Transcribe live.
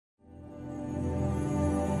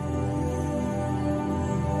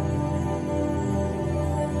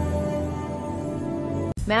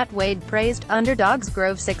Matt Wade praised underdogs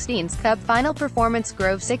Grove 16's Cup final performance.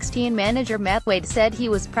 Grove 16 manager Matt Wade said he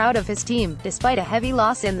was proud of his team, despite a heavy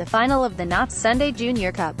loss in the final of the Notts Sunday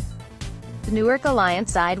Junior Cup. The Newark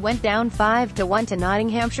Alliance side went down 5-1 to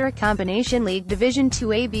Nottinghamshire Combination League Division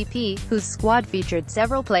 2 ABP, whose squad featured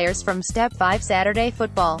several players from Step 5 Saturday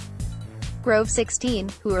football. Grove 16,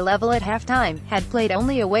 who were level at halftime, had played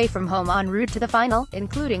only away from home en route to the final,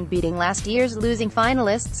 including beating last year's losing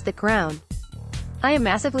finalists the Crown. "I am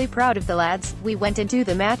massively proud of the lads. We went into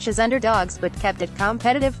the match as underdogs but kept it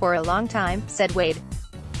competitive for a long time," said Wade.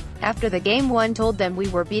 After the game, one told them we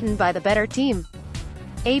were beaten by the better team.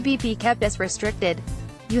 ABP kept us restricted.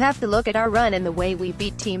 You have to look at our run and the way we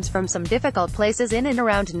beat teams from some difficult places in and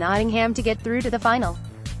around Nottingham to get through to the final.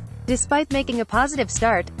 Despite making a positive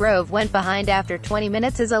start, Grove went behind after 20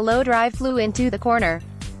 minutes as a low drive flew into the corner.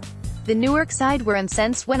 The Newark side were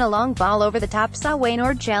incensed when a long ball over the top saw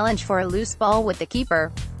Waynord challenge for a loose ball with the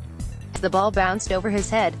keeper. As the ball bounced over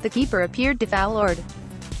his head, the keeper appeared to foul Ord.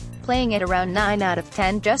 Playing at around 9 out of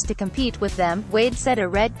 10 just to compete with them, Wade said a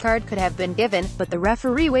red card could have been given, but the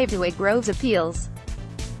referee waved away Grove's appeals.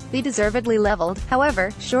 They deservedly leveled,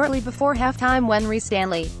 however, shortly before halftime when Rhys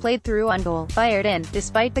Stanley, played through on goal, fired in,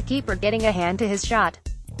 despite the keeper getting a hand to his shot.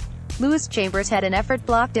 Lewis Chambers had an effort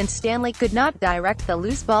blocked and Stanley could not direct the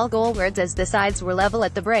loose ball goalwards as the sides were level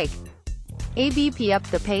at the break. ABP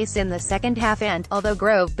upped the pace in the second half and, although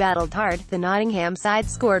Grove battled hard, the Nottingham side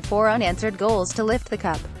scored 4 unanswered goals to lift the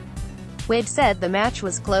cup. Wade said the match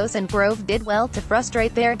was close and Grove did well to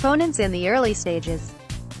frustrate their opponents in the early stages.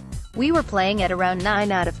 "We were playing at around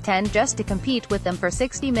 9 out of 10 just to compete with them for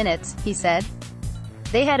 60 minutes, he said.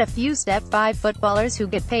 "They had a few Step 5 footballers who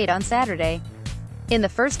get paid on Saturday. In the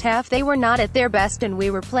first half they were not at their best and we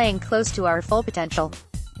were playing close to our full potential.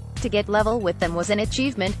 To get level with them was an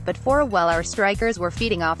achievement, but for a while our strikers were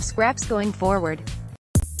feeding off scraps going forward.